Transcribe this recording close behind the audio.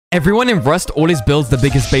Everyone in Rust always builds the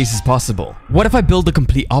biggest bases possible. What if I build the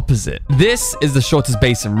complete opposite? This is the shortest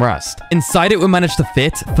base in Rust. Inside it, we managed to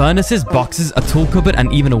fit furnaces, boxes, a tool cupboard,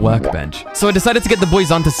 and even a workbench. So I decided to get the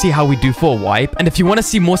boys on to see how we do for a wipe. And if you want to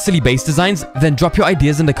see more silly base designs, then drop your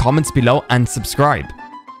ideas in the comments below and subscribe.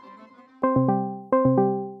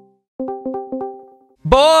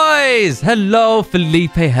 Boys! Hello,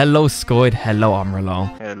 Felipe. Hello, Scoid. Hello, Amralo.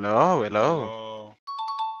 Hello, hello.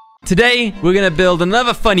 Today, we're going to build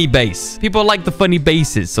another funny base. People like the funny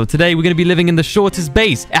bases. So today, we're going to be living in the shortest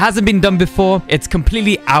base. It hasn't been done before. It's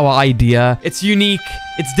completely our idea. It's unique.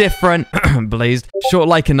 It's different. Blazed. Short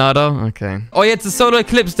like Enardo. Okay. Oh, yeah, it's a solar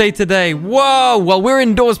eclipse day today. Whoa! While we're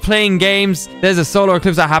indoors playing games, there's a solar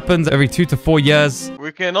eclipse that happens every 2 to 4 years.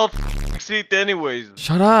 We cannot sleep anyways.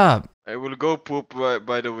 Shut up. I will go poop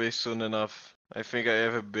by the way soon enough. I think I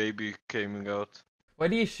have a baby coming out. Why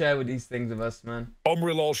do you share with these things with us, man?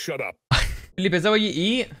 Omrilol, shut up. Felipe, is that what you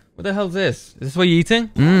eat? What the hell is this? Is this what you're eating?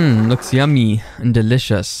 Mmm, looks yummy and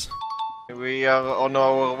delicious. We are on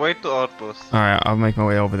our way to Outpost. Alright, I'll make my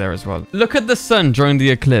way over there as well. Look at the sun during the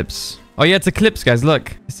eclipse. Oh yeah, it's eclipse, guys.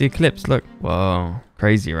 Look. It's the eclipse. Look. Whoa.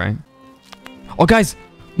 Crazy, right? Oh, guys.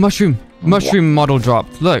 Mushroom. Mushroom model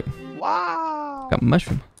dropped. Look. Wow. Got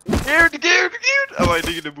mushroom. Scared. I'm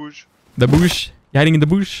hiding in the bush. The bush? You hiding in the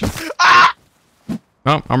bush? Ah!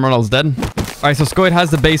 Oh, Amral's dead. Alright, so Scoid has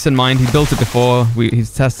the base in mind. He built it before.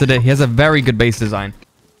 He's tested it. He has a very good base design.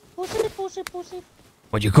 Pussy.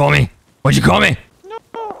 What'd you call me? What'd you call me? No,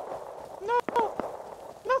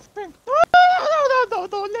 nothing.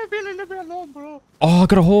 No, leave me alone, bro. Oh, I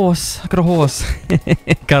got a horse. Got a horse.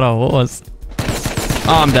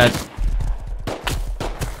 Oh, I'm dead.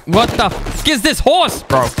 What the f is this horse,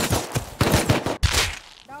 bro?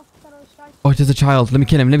 Oh, there's a child. Let me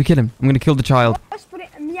kill him. I'm gonna kill the child.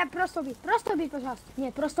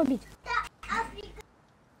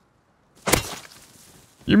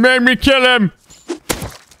 You made me kill him!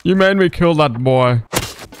 You made me kill that boy.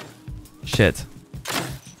 Shit.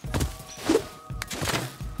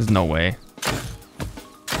 There's no way.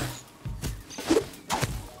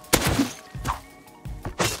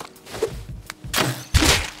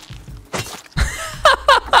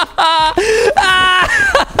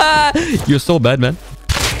 You're so bad, man.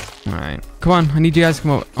 Alright. Come on. I need you guys to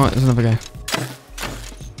come over. Oh, there's another guy.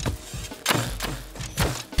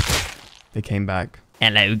 They came back.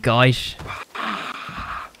 Hello, guys.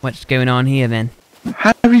 What's going on here, then?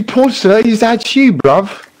 Harry Potter, is that you,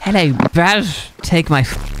 bruv? Hello, bruv. Take my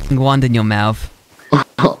wand in your mouth.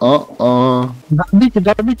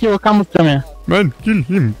 Добейте его камушками. Man, kill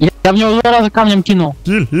him. Я в него 2 раза камнем кинул.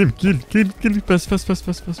 Kill him. Kill.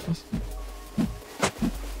 Fast.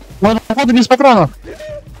 Вот, походу, без патронов.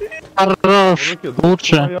 Хорош.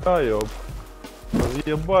 Лучше.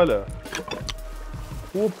 Ебали.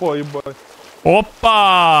 Опа, ебать.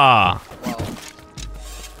 Опа!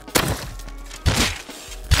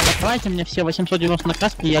 Давайте мне все 890 на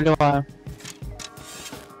каске, я ливаю.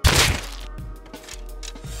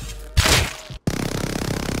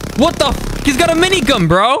 What the f? He's got a minigun,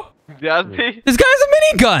 bro. Daddy? This guy has a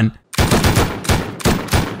minigun.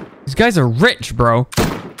 These guys are rich, bro.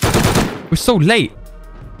 We're so late.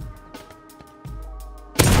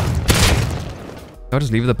 I'll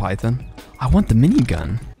just leave the python. I want the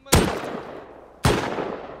minigun.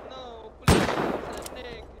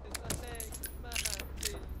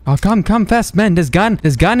 Oh, come fast, man. There's gun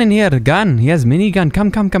in here. Gun. He has minigun.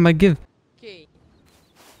 Come. I give. Okay.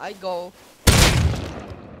 I go.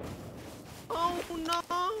 Oh no!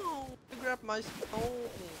 Grab my stone.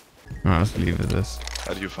 Oh, let's leave this.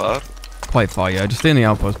 Are you far? Quite far, yeah. Just stay in the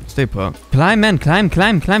outpost. Stay put. Climb, man. Climb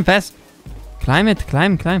fast. Climb it.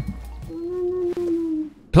 Climb. Climb.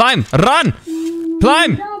 Run.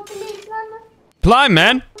 Climb. Climb,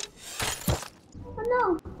 man.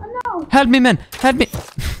 Oh no. Help me, man. Help me.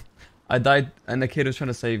 I died and the kid was trying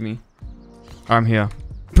to save me. I'm here.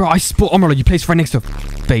 Bro, I spot Omar. You placed right next to a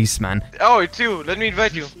base, man. Oh, it's you. Let me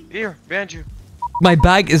invite you. Here, behind you. My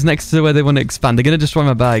bag is next to where they want to expand. They're going to destroy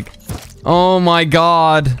my bag. Oh my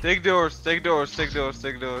god. Take doors.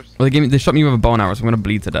 Well, they shot me with a bow and arrow, so I'm going to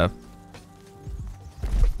bleed to death.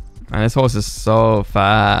 Man, this horse is so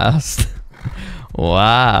fast.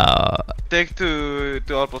 Wow. Take to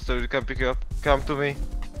Outpost so we can pick you up. Come to me.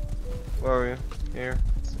 Where are you? Here.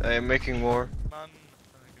 I am making more.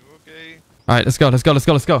 Okay. Alright, let's go. Let's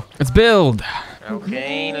build.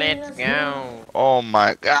 Okay, let's go. Oh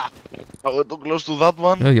my god. I got too close to that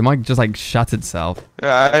one. Oh, your mic just like shut itself.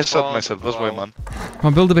 Yeah, I shot myself. That's why, man. Come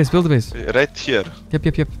on, build the base. Right here. Yep.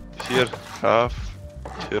 Here, half.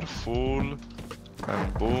 Here, full.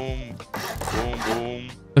 And boom.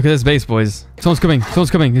 Look at this base, boys. Someone's coming. Someone's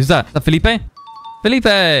coming. Who's that? Is that Felipe? Felipe!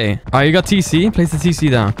 Alright, you got TC. Place the TC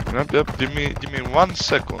down. Yep. Give me 1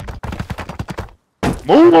 second.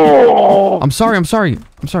 I'm sorry.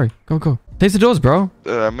 Go. Place the doors, bro.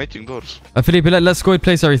 I'm making doors. Felipe, let's go and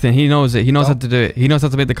place everything. He knows it. He knows how to do it. He knows how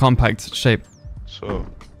to make the compact shape. So,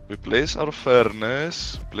 we place our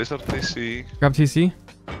furnace, place our TC. Grab TC.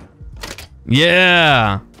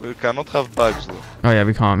 Yeah! We cannot have bags though. Oh yeah,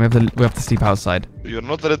 we can't. We have to sleep outside. You're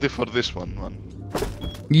not ready for this one, man.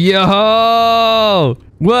 Yo!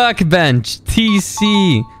 Workbench,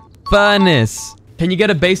 TC, furnace. Can you get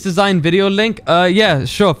a base design video link? Yeah,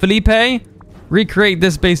 sure. Felipe, recreate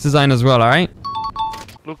this base design as well, alright?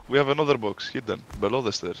 Look, we have another box hidden below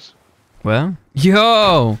the stairs. Well?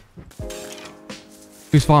 Yo!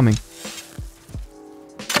 Who's farming?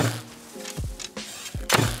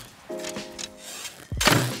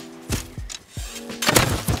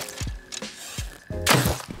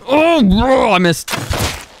 Oh, bro, I missed.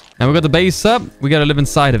 Now we got the base up. We got to live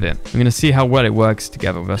inside of it. We're going to see how well it works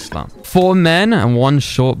together with us. 4 men and 1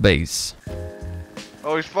 short base.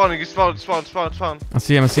 Oh, he's spawning. He's spawned. I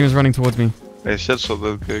see him. He's running towards me. I said so.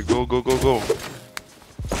 Okay, go.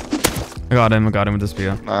 I got him with the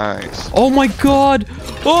spear. Nice. Oh my god!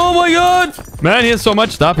 Man, he has so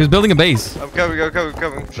much stuff. He's building a base. I'm coming.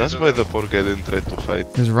 That's why the poor guy didn't try to fight.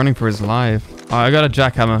 He's running for his life. Alright, I got a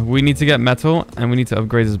jackhammer. We need to get metal and we need to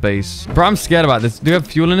upgrade his base. Bro, I'm scared about this. Do we have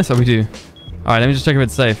fuel in this? Oh, we do. Alright, let me just check if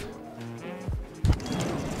it's safe.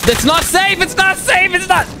 It's not safe! It's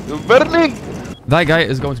not! You're burning! That guy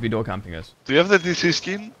is going to be door camping us. Do you have the TC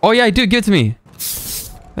skin? Oh yeah, I do. Give it to me.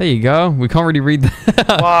 There you go. We can't really read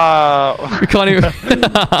that. Wow. We can't even...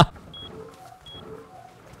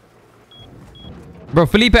 Bro,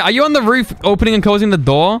 Felipe, are you on the roof opening and closing the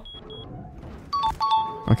door?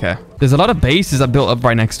 Okay. There's a lot of bases that built up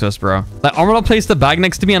right next to us, bro. Like, I'm gonna place the bag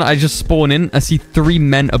next to me and I just spawn in. I see 3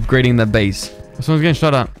 men upgrading their base. Someone's getting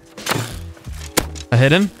shot at. I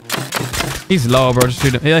hit him. He's low, bro. Just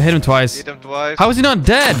shoot him. Yeah, I hit him twice. Hit him twice. How is he not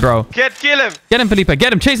dead, bro? Can't kill him. Get him, Felipe.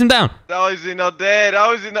 Get him. Chase him down. How is he not dead?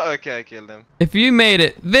 How is he not? Okay, I killed him. If you made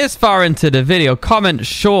it this far into the video, comment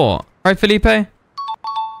sure. Right, Felipe?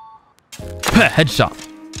 Headshot.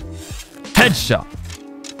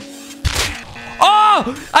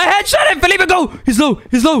 Oh! I headshot him! Felipe, go! He's low.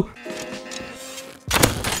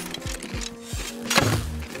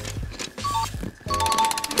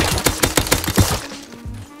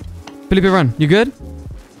 Felipe, run. You good?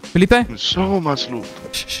 Felipe? So much loot.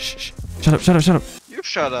 Shh. Shut up. You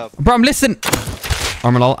shut up. Bro, I'm listening.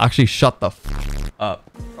 Armalol, actually shut the f up.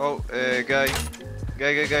 Oh, guy.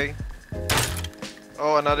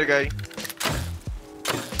 Oh, another guy.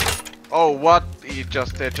 Oh, what? He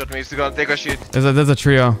just headshot me. He's gonna take a shit. There's a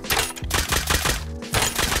trio.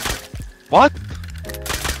 What?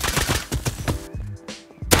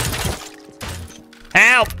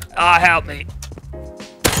 Help! Help me.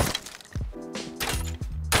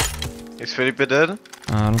 Is Felipe dead?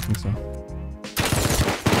 I don't think so.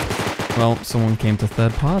 Well, someone came to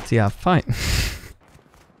third party. Yeah, fight.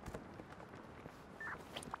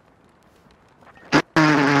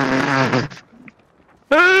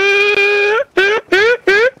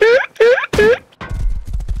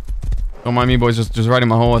 Don't mind me, boys. Just riding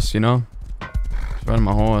my horse, you know? Just riding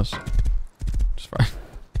my horse. Just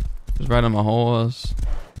riding my horse.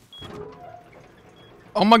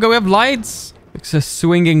 Oh my god, we have lights! It's a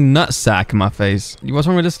swinging nutsack in my face. What's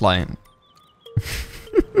wrong with this light?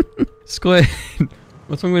 Squid.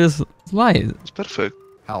 What's wrong with this light? It's perfect.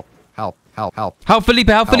 Help. Help Felipe!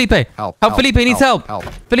 Help Felipe! Help Felipe! He needs help!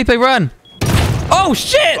 Felipe, run! Oh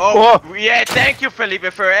shit! Oh, yeah, thank you,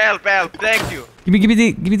 Felipe, for help. Thank you. Give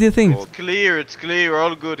me the thing. It's clear,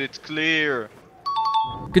 all good, it's clear.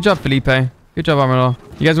 Good job, Felipe. Good job, Armalo.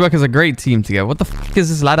 You guys work as a great team together. What the f is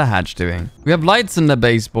this ladder hatch doing? We have lights in the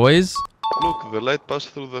base, boys. Look, the light passed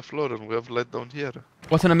through the floor and we have light down here.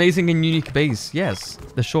 What an amazing and unique base. Yes,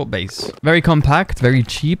 the short base. Very compact, very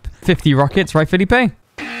cheap. 50 rockets, right, Felipe? Or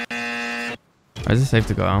is it safe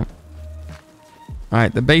to go out?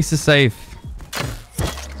 Alright, the base is safe.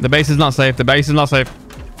 The base is not safe. Felipe,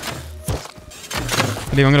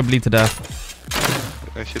 I'm gonna bleed to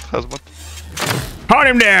death. I hit hazmat. Hunt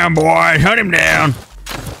him down, boy! Hunt him down!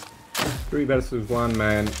 3 versus 1,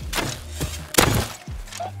 man.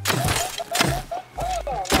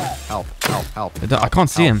 Help. I can't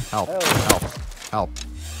see him.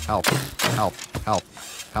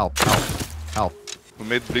 Help. We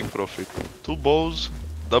made big profit. 2 bows,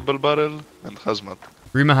 double barrel, and hazmat.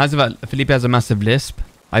 Rumor has it that Felipe has a massive lisp.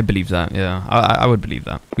 I believe that, yeah. I would believe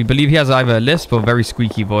that. We believe he has either a lisp or a very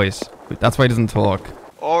squeaky voice. That's why he doesn't talk.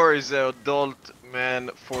 Or is an adult Man,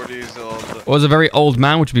 40 years old. Or as a very old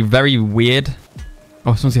man, which would be very weird.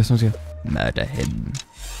 Oh, someone's here, someone's here. Murder him.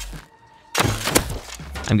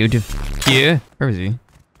 I'm going to f you. Where is he?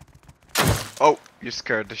 Oh, you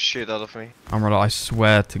scared the shit out of me. Enardo, I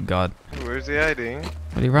swear to God. Where's he hiding?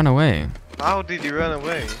 But he ran away. How did he run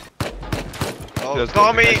away? Oh, Just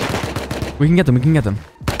Tommy! We can get them, we can get them.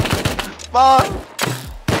 Fuck!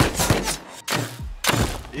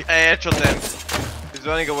 I headshot him. He's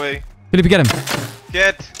running away. Philippe, get him.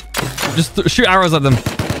 Get! Just shoot arrows at them.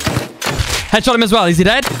 Headshot him as well. Is he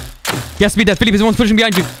dead? He has to be dead. Philippe, someone's pushing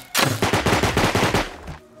behind you.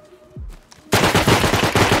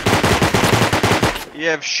 You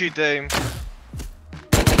have shit aim.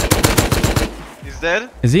 He's dead?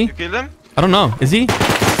 Is he? You killed him? I don't know. Is he?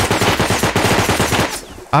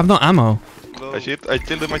 I have no ammo. No. I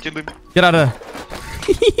killed him, I killed him. Get out of there.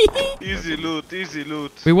 Easy loot, easy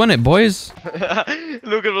loot. We won it, boys.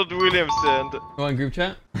 Look at what William said. Go on, group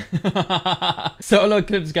chat. Solo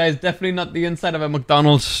clips, guys. Definitely not the inside of a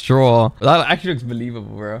McDonald's straw. That actually looks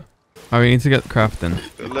believable, bro. Alright, we need to get crafting.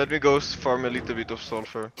 Let me go farm a little bit of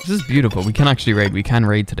sulfur. This is beautiful. We can actually raid. We can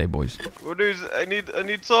raid today, boys. What is? I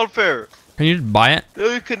need sulfur. Can you just buy it? No,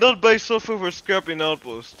 you cannot buy sulfur for scrap in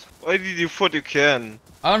Outpost. Why did you thought you can?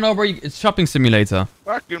 I don't know, bro. It's shopping simulator.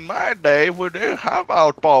 Back in my day, we didn't have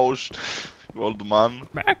outpost. You old man.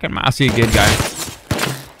 Back in my... I see a good guy.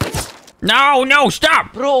 No, no,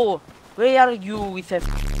 stop. Bro, where are you with a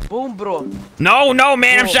boom, bro? No, no,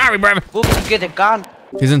 man. I'm sorry, bro. Go to get a gun.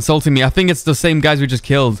 He's insulting me. I think it's the same guys we just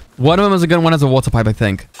killed. One of them has a gun, one has a water pipe, I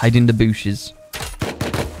think. Hide in the bushes.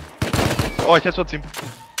 Oh, I headshot him.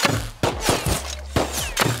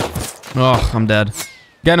 Oh, I'm dead.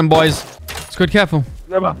 Get him, boys. Squid, careful.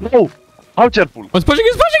 No! How careful? He's pushing,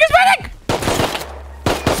 he's pushing, he's running!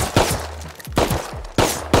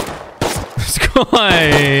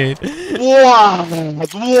 Squid!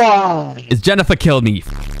 What? It's Jennifer killed me,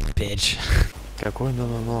 bitch. Какой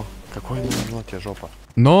но-но-но? Какой но-но-но, тебе жопа?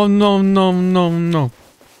 No, no, no, no, no.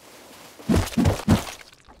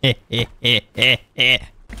 At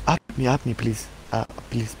me, please.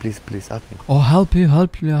 Please, at me. Oh, help you, man.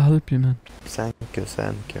 Thank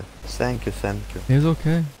you. It's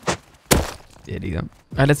okay. Idiot.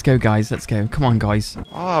 Alright, let's go, guys. Let's go. Come on, guys.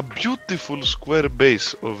 Ah, beautiful square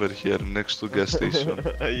base over here next to gas station.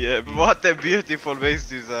 Yeah, what a beautiful base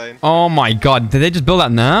design. Oh my god. Did they just build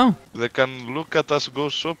that now? They can look at us go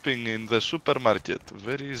shopping in the supermarket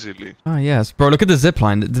very easily. Oh, yes. Bro, look at the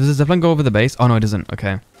zipline. Does the zipline go over the base? Oh, no, it doesn't.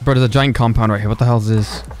 Okay. Bro, there's a giant compound right here. What the hell is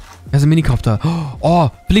this? There's a minicopter.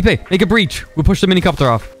 Oh, Felipe, make a breach. We'll push the minicopter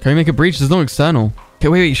off. Can we make a breach? There's no external. Okay,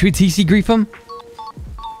 wait. Should we TC grief them?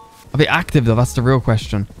 Are they active, though? That's the real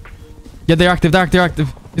question. Yeah, they're active. They're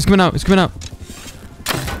active. It's coming out.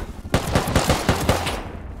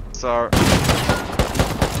 Sorry.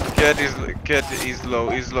 Cat is low.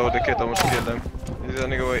 The cat almost killed him. He's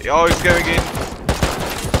running away. Oh, he's going in.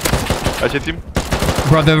 I hit him.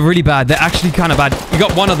 Bro, they're really bad. They're actually kind of bad. You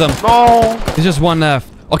got one of them. No! There's just one left.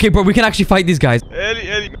 Okay, bro, we can actually fight these guys.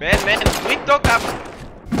 Ellie. Man, we talk up.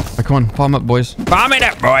 Oh, come on, farm up, boys. Farm it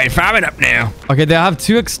up, boys. Farm it up now. Okay, they have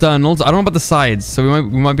 2 externals. I don't know about the sides, so we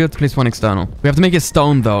might be able to place 1 external. We have to make it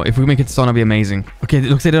stone, though. If we make it stone, it'll be amazing. Okay, it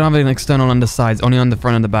looks like they don't have an external on the sides, only on the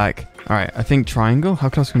front and the back. All right, I think triangle. How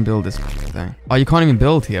close can we build this thing? Oh, you can't even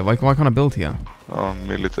build here. Why can't I build here? Oh,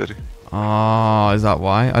 military. Oh, is that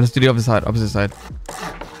why? I just do the opposite side.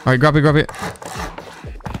 All right, grab it.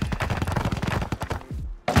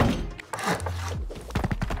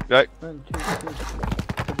 Guy.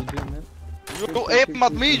 You aim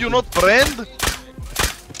at me, you not friend?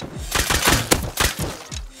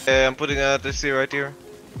 I'm putting a TC right here.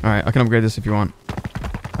 All right, I can upgrade this if you want.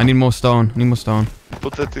 I need more stone.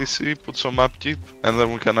 Put a TC, put some upkeep, and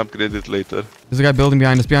then we can upgrade it later. There's a guy building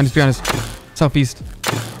behind us. Southeast.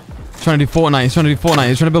 He's trying to do Fortnite. He's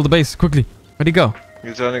trying to build a base quickly. Where'd he go?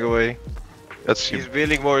 He's running away. That's him. He's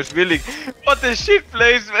building more. What a shit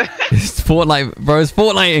place, man. It's Fortnite, bro. It's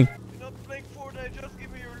Fortniting. You're not playing Fortnite, just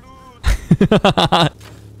give me your loot.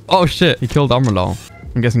 Oh shit. He killed Enardo.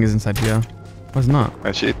 I'm guessing he's inside here. Oh, he's not.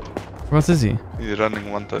 I hit. Where else is he? He's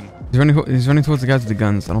running one time. He's running towards the guys with the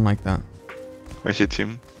guns. I don't like that. I hit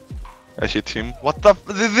him. What the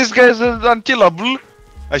this guy is unkillable.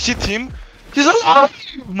 I hit him. He's alive,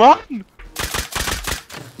 man.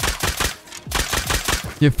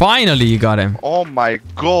 Finally you got him. Oh my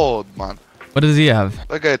god, man. What does he have?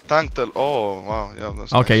 That guy tanked the... Oh, wow. Yeah,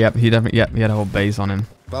 that's Okay, nice. yep. He definitely... Yep, he had a whole base on him.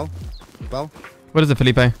 Well. What is it,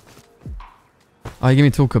 Felipe? Oh, you give me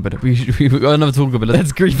a tool cupboard. We got another tool cupboard.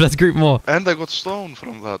 Let's group more. And I got stone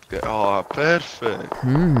from that guy. Oh, perfect.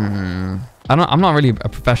 I I'm not really a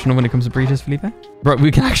professional when it comes to breaches, Felipe. Bro,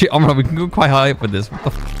 we can actually, we can go quite high up with this. What the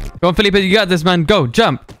f? Go on, Felipe, you got this, man. Go,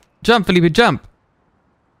 jump. Jump, Felipe, jump.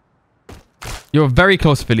 You're very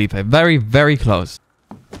close, Felipe. Very, very close.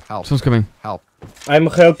 Help. Someone's coming. Help. I'm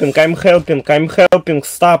helping.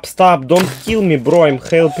 Stop. Don't kill me, bro. I'm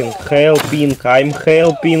helping. I'm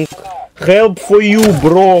helping. Help for you,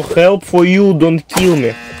 bro. Help for you. Don't kill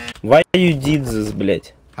me. Why you did this,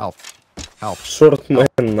 блять? Help. Help. Short man,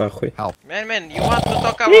 нахуй. Help. Man, you want to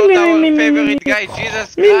talk about our favorite guy,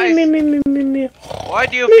 Jesus Christ? Why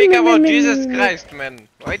do you think about Jesus Christ, man?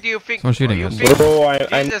 Why do you think? Someone's shooting you us. think Bro,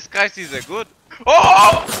 I'm Jesus Christ is a good?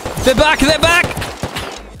 Oh! They're back! They're back!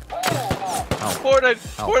 Fortnite!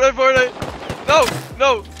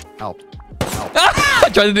 No! Help.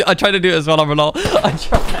 I tried to do it as well, I'm lol. I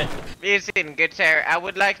tried. Listen, good sir, I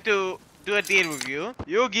would like to do a deal with you.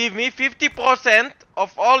 You give me 50%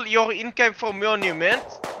 of all your income from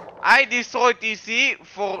monuments. I destroy TC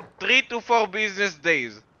for 3 to 4 business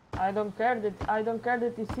days. I don't care the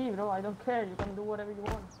TC, bro. I don't care. You can do whatever you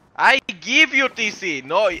want. I give you TC.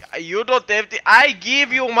 No, you don't have to. I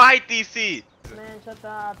give you my TC. Man, shut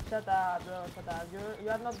up, bro. Shut up. You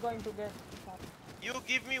are not going to get. You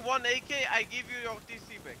give me 1 AK, I give you your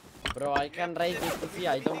TC back. Bro, I can raid this TC.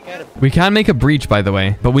 I don't care. We can make a breach, by the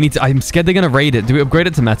way, but we need to. I'm scared they're gonna raid it. Do we upgrade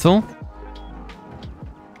it to metal?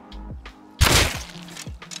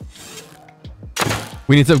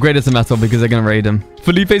 We need to upgrade it to metal because they're gonna raid him.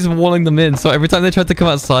 Felipe's walling them in, so every time they try to come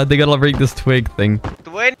outside, they gotta break this twig thing.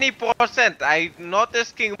 20%. I'm not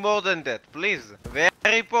asking more than that, please.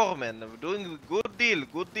 Very poor, man. I'm doing good deal.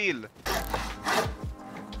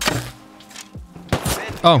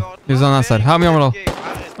 Oh, he's on that side. Help me, Armalo.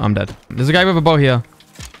 I'm dead. There's a guy with a bow here.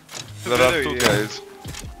 There are 2 guys.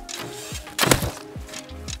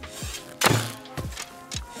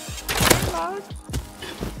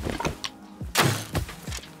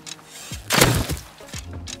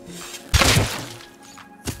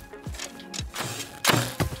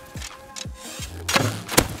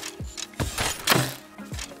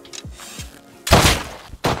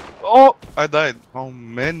 Oh! I died. How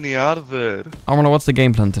many are there? Armalo, what's the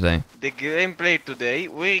game plan today? The gameplay today,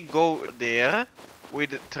 we go there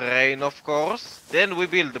with the train, of course. Then we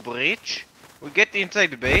build the bridge. We get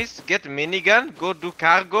inside the base, get minigun, go do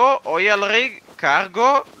cargo, oil rig,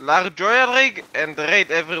 cargo, large oil rig, and raid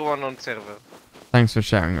everyone on server. Thanks for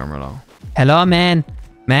sharing, Armalo. Hello, man.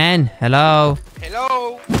 Hello.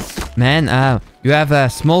 Hello. Man, you have a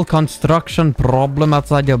small construction problem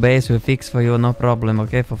outside your base. We'll fix for you, no problem,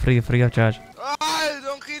 okay? For free of charge.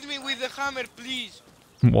 Don't hit me with the hammer, please.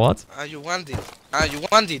 What? You want it. You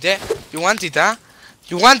want it, eh? You want it, huh?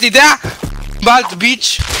 You want it, huh? Bald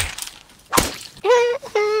bitch.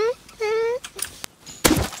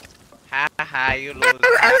 Haha, you lose.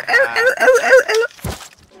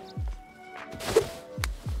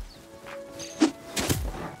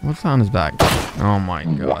 What's on his back? Oh my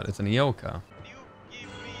god, it's an Ioka. You give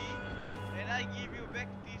me, and I give you back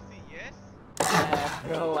TC, yes?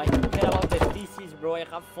 Bro, I don't care about the TCs, bro. I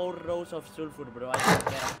have 4 rows of sulfur, bro. I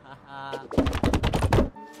don't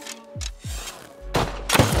care.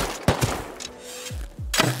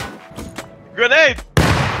 Grenade!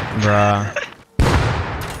 Bruh.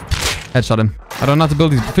 Headshot him. I don't know how to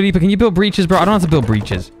build these. Felipe, can you build breaches, bro? I don't know how to build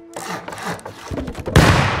breaches.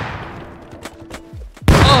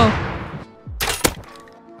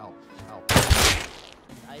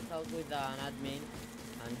 I talked with an admin,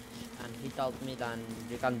 and he told me that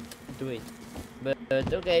you can do it. But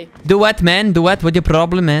okay. Do what, man? Do what? What's your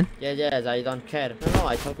problem, man? Yes, I don't care. No,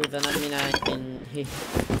 I talked with an admin and he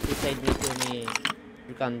said to me,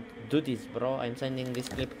 you can do this, bro. I'm sending this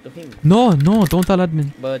clip to him. No, don't tell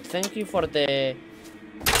admin. But thank you for the...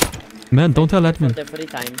 Man, don't tell For admin. the free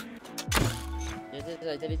time. Yes,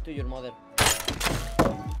 I tell it to your mother.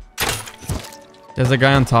 There's a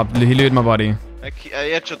guy on top. He looted my body. I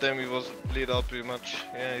headshot him, he was bleed out pretty much.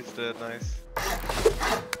 Yeah, he's dead, nice.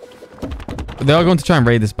 They are going to try and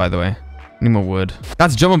raid this, by the way. Need more wood.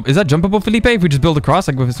 That's jump. Is that jumpable, Felipe? If we just build across,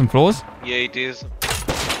 like with some floors? Yeah, it is.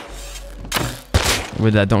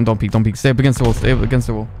 With that, don't peek. Stay up against the wall. Stay up against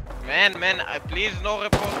the wall. Man, please no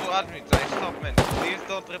report to admins. I stop, man. Please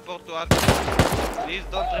don't report to admins. Please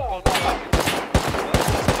don't report to admins.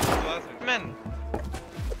 Man.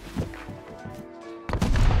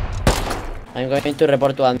 I'm going to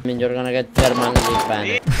report to admin. You're gonna get permanently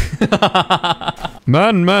banned.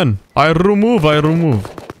 Man. I remove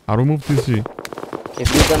TC.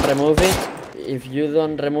 If you don't remove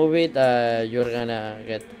it, you're gonna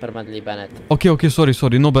get permanently banned. Okay, sorry.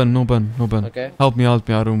 No ban. Okay. Help me, I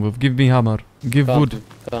remove. Give me hammer. Give wood.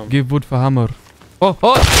 Come. Give wood for hammer. Oh!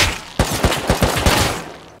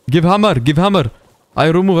 Give hammer, give hammer. I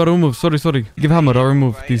remove. Sorry. Give hammer, I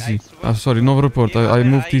remove TC. Sorry, no report. I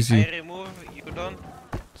move TC. I remove, you don't.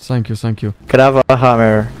 Thank you. Grab a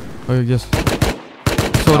hammer. Oh, yes.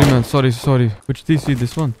 Sorry, man. Sorry. Which TC?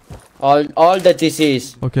 This one? All the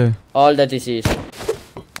TCs. Okay. All the TCs.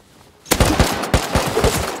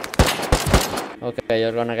 Okay,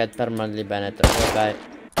 you're gonna get permanently banned. Okay.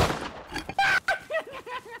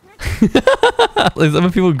 There's other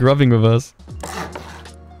people grubbing with us.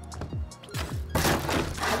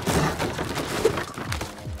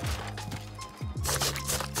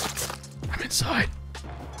 I'm inside.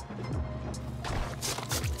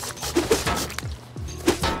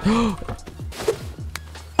 No!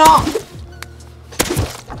 How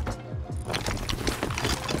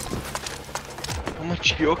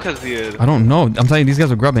much yokas here? I don't know. I'm telling you, these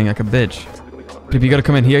guys are grubbing like a bitch. Felipe, you gotta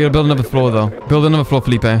come in here. You gotta build another floor, though. Build another floor,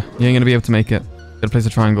 Felipe. You ain't gonna be able to make it. Gotta place a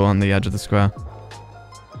triangle on the edge of the square.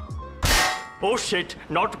 Oh shit,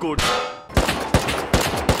 not good.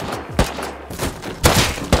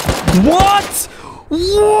 What?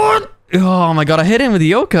 What? Oh my god, I hit him with the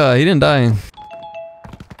Yoka. He didn't die.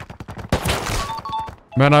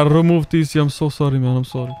 Man, I removed TC. I'm so sorry, man. I'm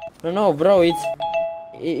sorry. No, bro.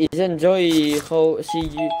 It's enjoy how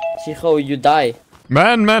see how you die.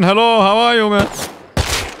 Man, hello. How are you, man?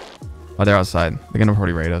 Oh, they're outside. They're gonna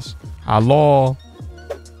probably raid us. Hello.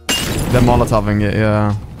 They're molotoving it,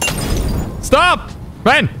 yeah. Stop!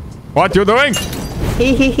 Man! What you doing?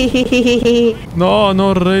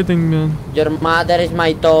 No raiding, man. Your mother is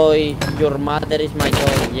my toy. Your mother is my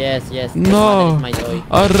toy. Yes. Your No. mother is my toy.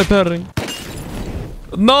 I'm repairing.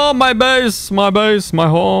 No, my base, my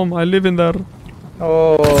home. I live in there.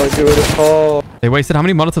 Oh, beautiful. They wasted, how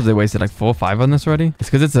many molotovs they wasted? Like 4 or 5 on this already?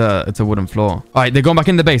 It's because it's a wooden floor. All right, they're going back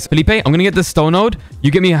in the base. Felipe, I'm gonna get this stone node.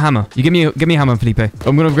 You get me a hammer. You give me a hammer, Felipe.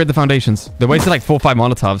 I'm gonna upgrade the foundations. They wasted like 4 or 5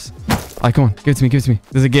 molotovs. All right, come on, give it to me.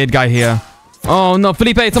 There's a geared guy here. Oh no,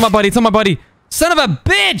 Felipe, it's on my body. Son of a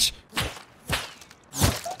bitch!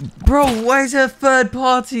 Bro, why is there a third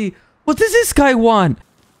party? What does this guy want?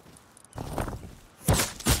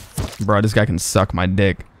 Bro, this guy can suck my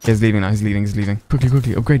dick. He's leaving now. He's leaving.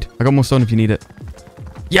 Quickly. Upgrade. I got more stone if you need it.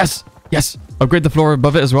 Yes. Upgrade the floor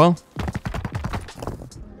above it as well.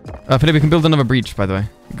 Felipe, we can build another breach, by the way.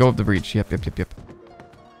 Go up the breach. Yep.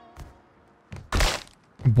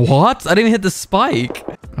 What? I didn't even hit the spike.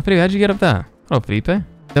 Oh, Felipe, how'd you get up there? Oh, Felipe. They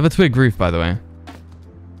have a twig roof, by the way.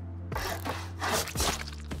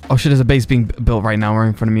 Oh shit, there's a base being built right now right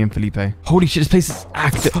in front of me and Felipe. Holy shit, this place is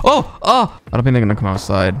active. Oh! I don't think they're gonna come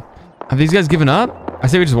outside. Have these guys given up? I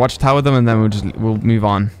say we just watchtower them and then we'll move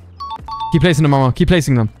on. Keep placing them, Mama. Keep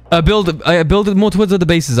placing them. Build it more towards where the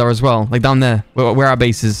bases are as well. Like down there, where our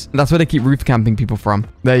base is. That's where they keep roof camping people from.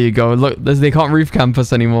 There you go. Look, they can't roof camp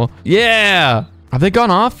us anymore. Yeah! Have they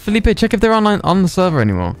gone off? Felipe, check if they're online on the server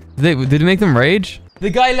anymore. Did it make them rage? The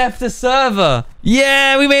guy left the server.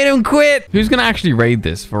 Yeah, we made him quit. Who's gonna actually raid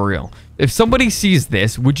this for real? If somebody sees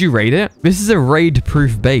this, would you raid it? This is a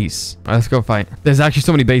raid-proof base. All right, let's go fight. There's actually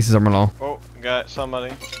so many bases on Merlot. Oh, got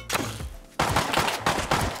somebody.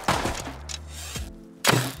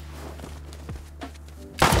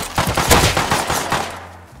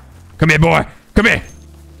 Come here, boy. Come here.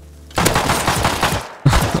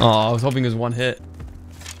 Oh, I was hoping it was one hit.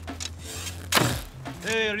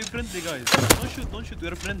 Hey, are you friendly, guys? Don't shoot.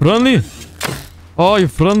 We're friendly. Friendly? Oh, you're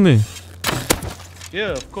friendly.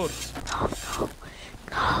 Yeah, of course.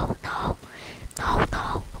 No.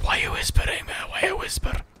 Why are you whispering, man? Why you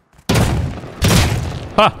whisper?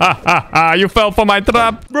 Ha! You fell for my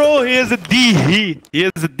trap. Bro, he has a D. He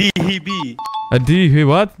has a DHB. A D,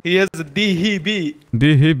 what? He has a DHB.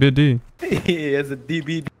 D. He has a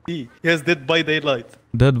DBD. He has Dead by Daylight.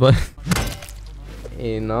 Dead by...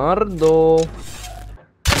 Enardo.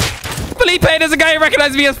 Felipe, there's a guy who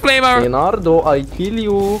recognized me as Flamer. Enardo, I kill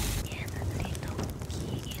you.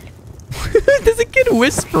 There's a kid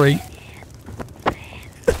whispering.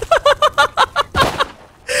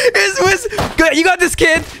 You got this,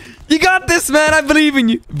 kid. You got this, man. I believe in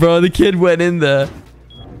you. Bro, the kid went in there.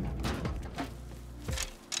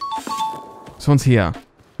 Someone's here.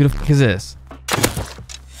 Who the fuck is this?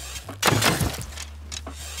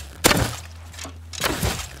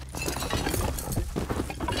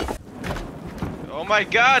 Oh my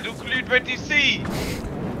god, who cleared 20C?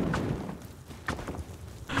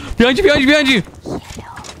 Behind you.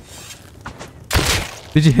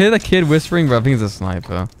 Did you hear that kid whispering? Bro, I think it's a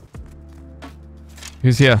sniper.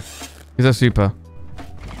 Who's here? Who's a super?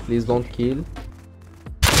 Please don't kill.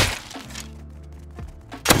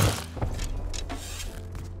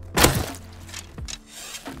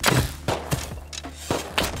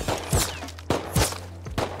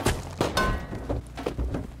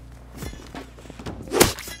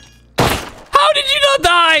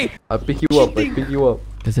 die! I pick you up. I pick you up.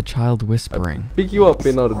 There's a child whispering. Pick you up,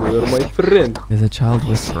 Enardo. You're my friend. There's a child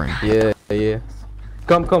whispering. Yeah, yeah.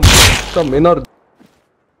 Come, Enardo.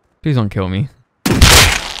 Please don't kill me.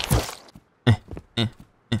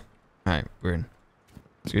 Alright, we're in.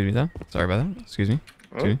 Excuse me, though. Sorry about that. Excuse me.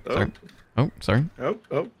 Excuse me. Sorry. Oh, sorry.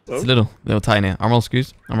 It's a little tiny. Arm roll,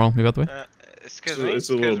 excuse. Arm roll, move out the way. Excuse me. It's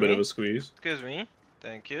a little bit of a squeeze. Excuse me.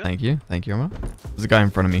 Thank you. Thank you. Thank you, Arm roll. There's a guy in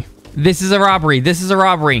front of me. This is a robbery. This is a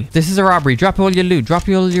robbery. This is a robbery. Drop all your loot. Drop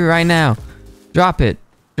your loot right now. Drop it.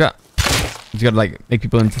 Drop. You gotta like make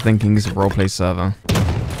people into thinking it's a roleplay server.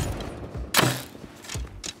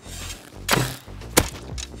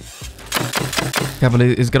 Careful,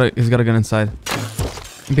 he's got a gun inside.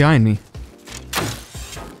 Behind me.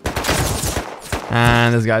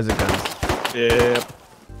 And this guy's a gun. Yeah.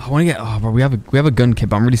 I want to get. Oh, bro, we have a gun kit,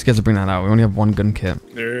 but I'm really scared to bring that out. We only have one gun kit.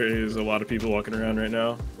 There is a lot of people walking around right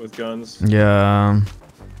now with guns. Yeah.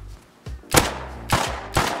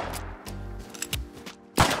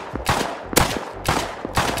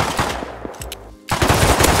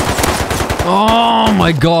 Oh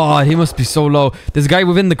my god, he must be so low. There's a guy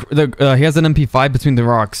within the he has an MP5 between the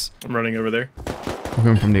rocks. I'm running over there. I'm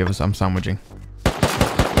coming from the other side. I'm sandwiching.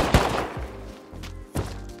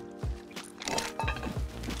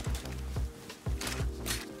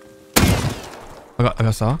 I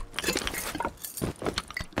got saw.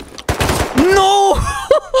 No!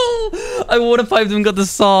 I water piped him, got the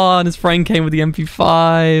saw, and his friend came with the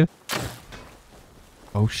MP5.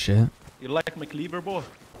 Oh shit. You like my cleaver, boy?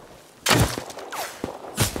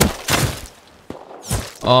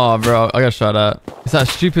 Oh, bro, I got shot at. It's that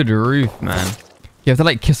stupid roof, man. You have to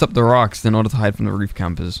like kiss up the rocks in order to hide from the roof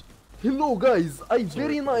campers. Hello, guys. I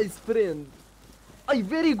very nice friend. I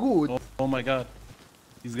very good. Oh my god.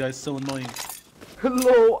 These guys so annoying.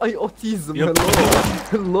 Hello, I autism. Yep.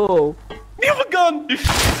 Hello. You have a gun!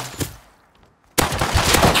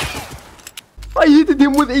 I hit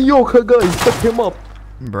him with a yoke, guys. Fuck him up.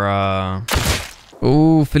 Bruh.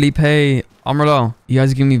 Oh, Felipe. Amrlo, you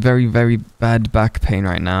guys are giving me very, very bad back pain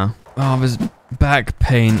right now. Oh, there's back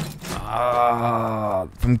pain.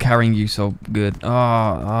 From carrying you so good.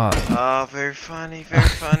 Oh, very funny, very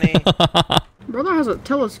funny. Brother has a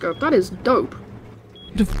telescope. That is dope.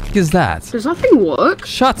 What the fuck is that? Does that thing work?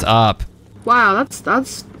 Shut up. Wow,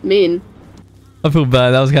 that's mean. I feel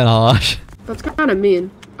bad. That was kind of harsh. That's kind of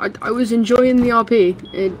mean. I was enjoying the RP,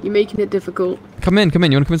 and you're making it difficult. Come in. You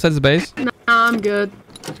want to come inside the base? Nah, I'm good.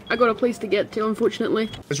 I got a place to get to, unfortunately.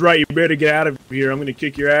 That's right, you better get out of here. I'm gonna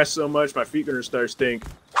kick your ass so much my feet gonna start stink.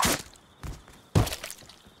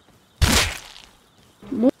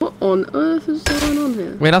 What on earth is going on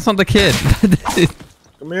here? Wait, that's not the kid.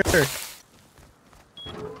 Come here.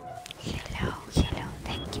 Hello,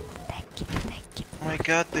 thank you. Oh my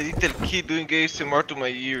god, the little kid doing ASMR to my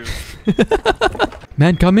ears.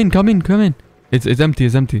 Man, come in. It's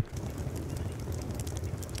empty.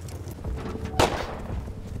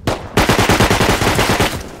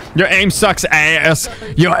 Your aim sucks ass.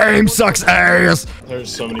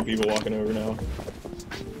 There's so many people walking over now.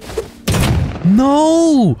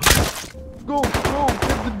 No. Go,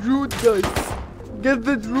 get the root, guys. Get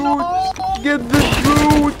the root. Get the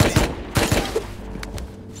root.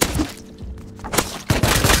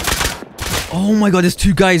 Oh my god, there's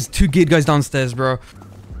two gate guys downstairs, bro.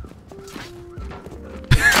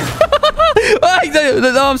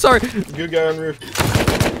 No, I'm sorry. Good guy on roof.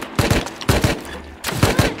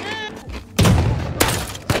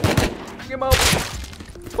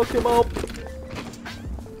 Fuck him up.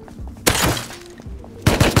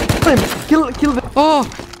 Kill them. Oh!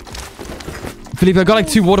 Felipe, I got like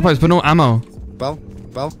 2 water pipes, but no ammo. Well.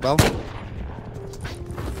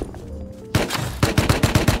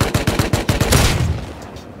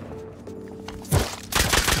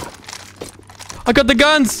 I got the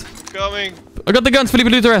guns! Coming! I got the guns, Felipe,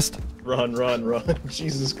 loot the rest. Run.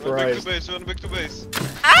 Jesus Christ. Run back to base.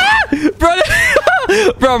 Ah!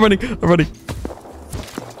 Bro, I'm running.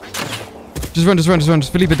 Just run.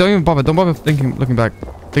 Felipe, don't even bother. Don't bother looking back.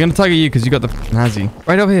 They're gonna target you because you got the Nazi.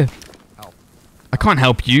 Right over here. Help. I can't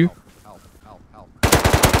help you. Help.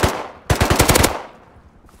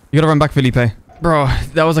 You gotta run back, Felipe. Bro,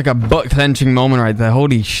 that was like a butt-clenching moment right there.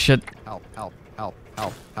 Holy shit. Help.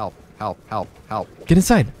 Get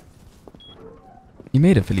inside. You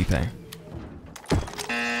made it, Felipe.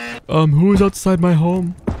 Who is outside my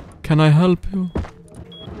home? Can I help you?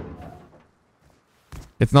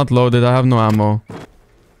 It's not loaded. I have no ammo.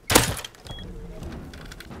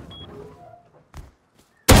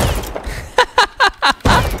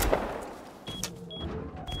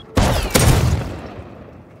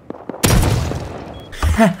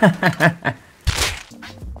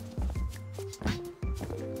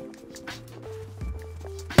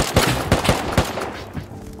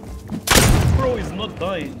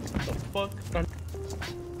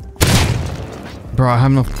 Bro, I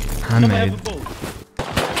have no handmade.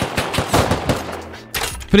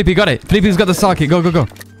 Felipe got it. Felipe's got the socket. Go, go, go.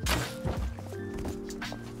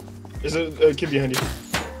 There's a kid behind you.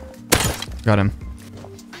 Got him.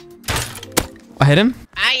 I hit him.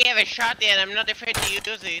 I have a shotgun and I'm not afraid to use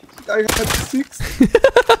it. I had 6.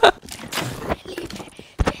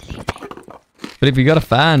 Felipe, you got a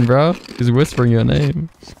fan, bro. He's whispering your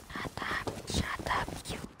name. Shut up,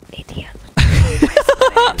 you idiot.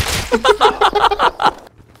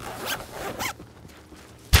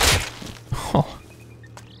 Oh.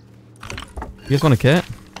 You guys want a kit?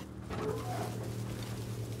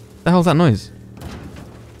 The hell's that noise?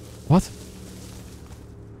 What?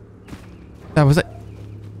 That was it.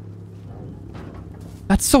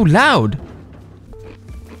 That's so loud.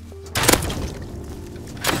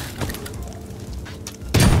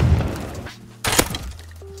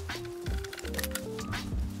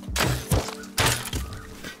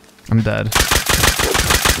 I'm dead.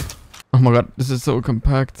 Oh my god, this is so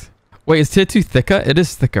compact. Wait, is tier 2 thicker? It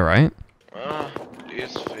is thicker, right? It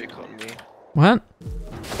is fake on me. What?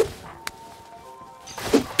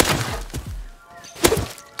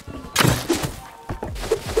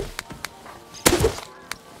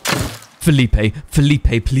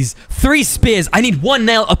 Felipe, please. 3 spears. I need 1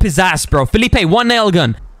 nail up his ass, bro. Felipe, 1 nail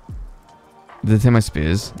gun. They take my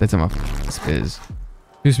spears. They take my spears.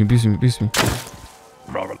 Boost me, boost me, boost me.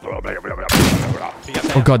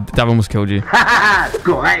 Oh god, that almost killed you.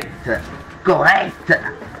 Correct. Correct.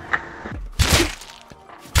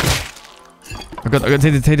 I got,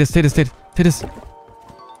 take this. Take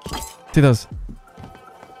those.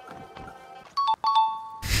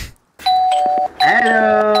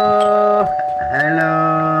 Hello.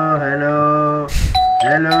 Hello. Hello.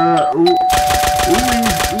 Hello. Ooh.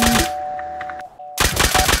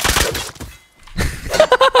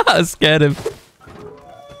 I scared him.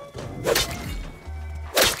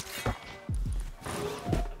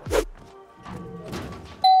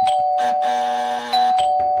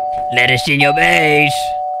 Let us in your base.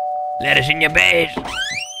 Let us in your base.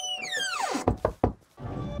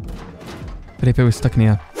 Felipe was stuck in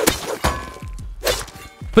here.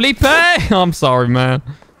 Felipe! Oh, I'm sorry, man.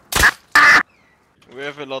 We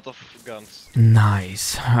have a lot of guns.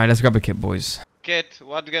 Nice. Alright, let's grab a kit, boys. Kit,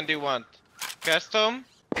 what gun do you want? Custom?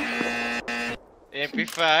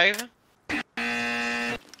 MP5?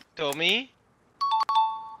 Tommy?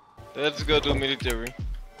 Let's go to military.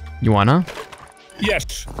 You wanna?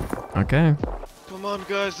 Yes. Okay. Come on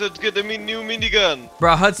guys, let's get a new minigun.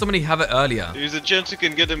 Bro, I heard somebody have it earlier. There's a chance you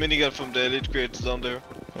can get a minigun from the elite crates down there.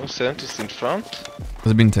 Oh, Santa's in front?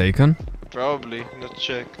 Has it been taken? Probably, let's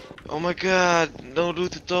check. Oh my god, no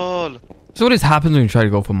loot at all. So what happens when you try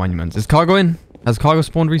to go for monuments? Is cargo in? Has cargo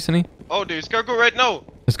spawned recently? Oh, there's cargo right now.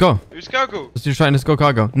 Let's go. There's cargo. Let's just try and let's go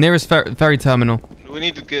cargo. Nearest ferry terminal. We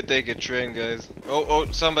need to take a train, guys. Oh,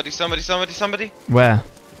 somebody. Where?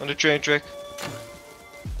 On the train track.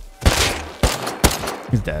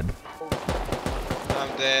 He's dead. I'm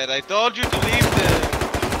dead. I told you to leave them.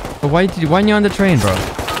 But why aren't you on the train, bro?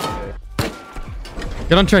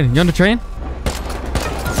 Get on train. You on the train?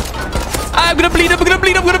 I'm gonna bleed.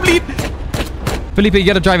 Felipe, you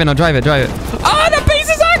gotta drive it now. Drive it. Oh, the base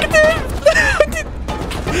is active!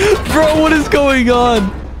 Bro, what is going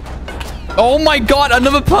on? Oh my god,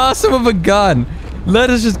 another person with a gun. Let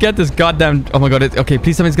us just get this goddamn... Oh my god, okay,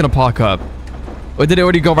 please somebody's gonna park up. Or did it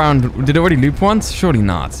already go around? Did it already loop once? Surely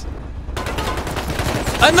not.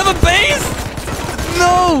 Another base?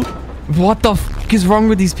 No! What the f is wrong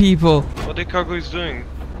with these people? What the cargo is doing?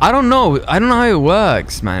 I don't know. I don't know how it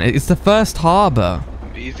works, man. It's the first harbor.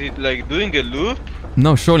 Is it like doing a loop?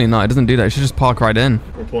 No, surely not. It doesn't do that. It should just park right in.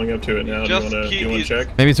 We're pulling up to it now. Do you want to check?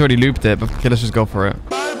 Maybe it's already looped it, but okay, let's just go for it.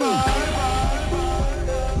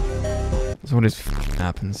 So what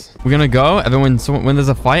happens? We're gonna go, and then when there's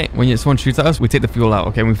a fight, when someone shoots at us, we take the fuel out,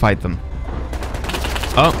 okay, and we fight them.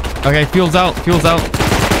 Oh, okay, fuel's out. They're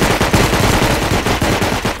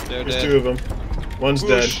There's dead. 2 of them. One's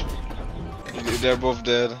Push. dead. They're both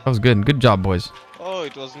dead. That was good. Good job, boys. Oh,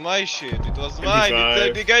 it was my shit. It was mine. It's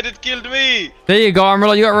like the guy that killed me. There you go,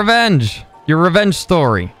 Armor. You got revenge. Your revenge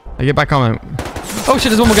story. I get back on it. Oh shit,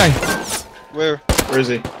 there's one more guy. Where? Where is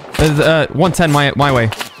he? There's 110 my way.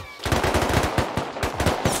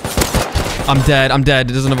 I'm dead.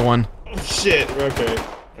 There's another one. Oh, shit. Okay.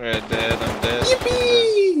 We're dead. I'm dead.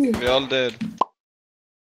 Yippee! We're all dead.